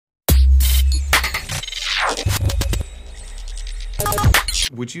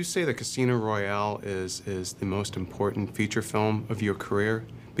Would you say that Casino Royale is the most important feature film of your career?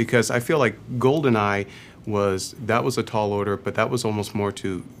 Because I feel like GoldenEye was a tall order, but that was almost more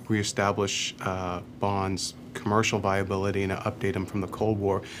to reestablish Bond's commercial viability and update him from the Cold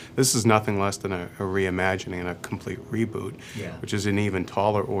War. This is nothing less than a reimagining and a complete reboot, yeah. which is an even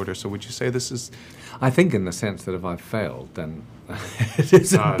taller order. So would you say this is? I think in the sense that if I've failed, then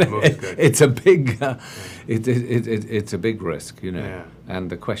it's a big it's a big risk, you know. Yeah. And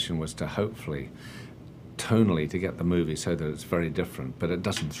the question was to hopefully tonally to get the movie so that it's very different, but it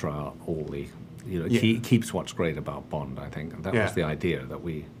doesn't throw out all the, you know, keeps what's great about Bond, I think. And that was the idea, that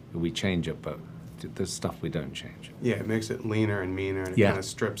we change it, but there's stuff we don't change. Yeah, it makes it leaner and meaner, and it kind of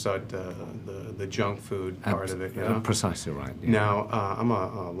strips out the junk food part of it. You know? Precisely right. Yeah. Now, I'm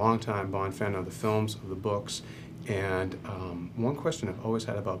a longtime Bond fan of the films, of the books, and one question I've always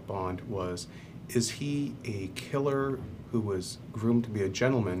had about Bond was, is he a killer who was groomed to be a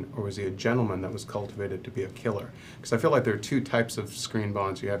gentleman, or was he a gentleman that was cultivated to be a killer? Because I feel like there are two types of screen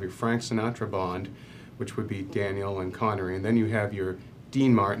Bonds. You have your Frank Sinatra Bond, which would be Daniel and Connery, and then you have your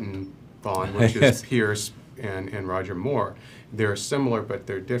Dean Martin Bond, which is Pierce and Roger Moore. They're similar, but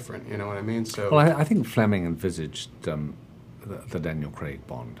they're different. You know what I mean? So, well, I think Fleming envisaged the Daniel Craig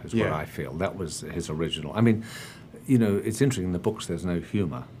Bond, is what I feel. That was his original. I mean, you know, it's interesting, in the books there's no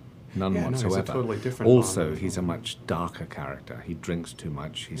humour. None whatsoever. No, he's a totally different also, Bond. he's a much darker character. He drinks too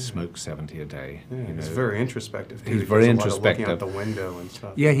much. He smokes 70 a day. Yeah, you know. He's very introspective, too. He's very introspective. Looking out the window and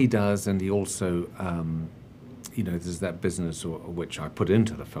stuff. Yeah, he does, and he also, you know, there's that business which I put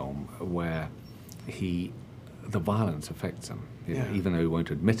into the film where the violence affects him, you know, even though he won't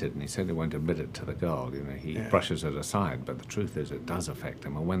admit it, and he said he won't admit it to the girl. You know, he brushes it aside, but the truth is it does affect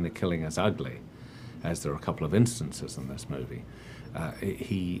him. And when the killing is ugly, as there are a couple of instances in this movie,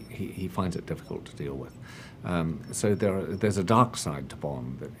 he finds it difficult to deal with. So there's a dark side to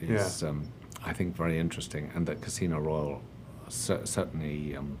Bond that is, I think, very interesting, and that Casino Royale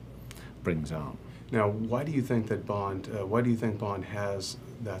certainly brings out. Now, why do you think that Bond? Why do you think Bond has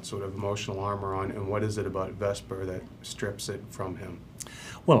that sort of emotional armor on, and what is it about Vesper that strips it from him?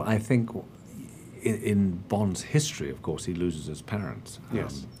 Well, I think in Bond's history, of course, he loses his parents.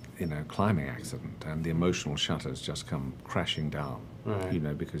 Yes. In a climbing accident, and the emotional shutters just come crashing down, you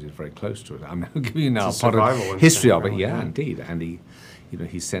know, because he's very close to it. I'm giving you now a part of history of it, indeed. And he, you know,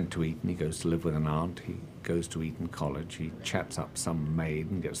 he's sent to Eton, he goes to live with an aunt, he goes to Eton College, he chats up some maid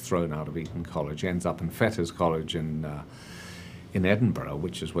and gets thrown out of Eton College, ends up in Fetters College in Edinburgh,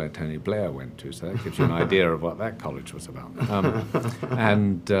 which is where Tony Blair went to, so that gives you an idea of what that college was about.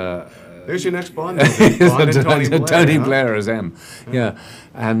 There's your next Bond movie. Bond and Tony Blair. Tony Blair as M. Yeah.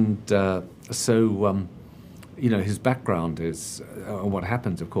 And so, you know, his background is what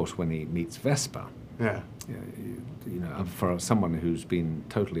happens, of course, when he meets Vesper. Yeah. You know, for someone who's been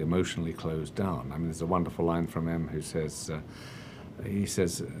totally emotionally closed down. I mean, there's a wonderful line from M who says, he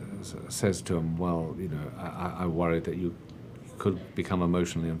says to him, well, you know, I worry that you could become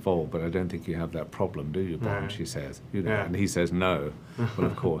emotionally involved, but I don't think you have that problem, do you, Bond? She says. You know, and he says no. Well,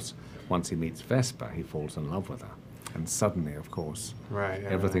 of course, once he meets Vesper, he falls in love with her. And suddenly, of course,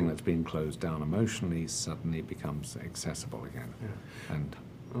 everything that's been closed down emotionally suddenly becomes accessible again. Yeah. And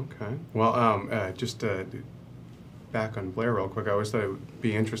okay. Well, just back on Blair real quick, I always thought it would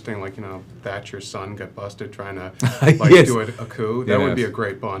be interesting, like, you know, Thatcher's son got busted trying to do a coup. That would be a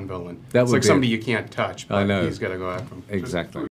great Bond villain. It's like somebody you can't touch, but he's got to go after him. Exactly.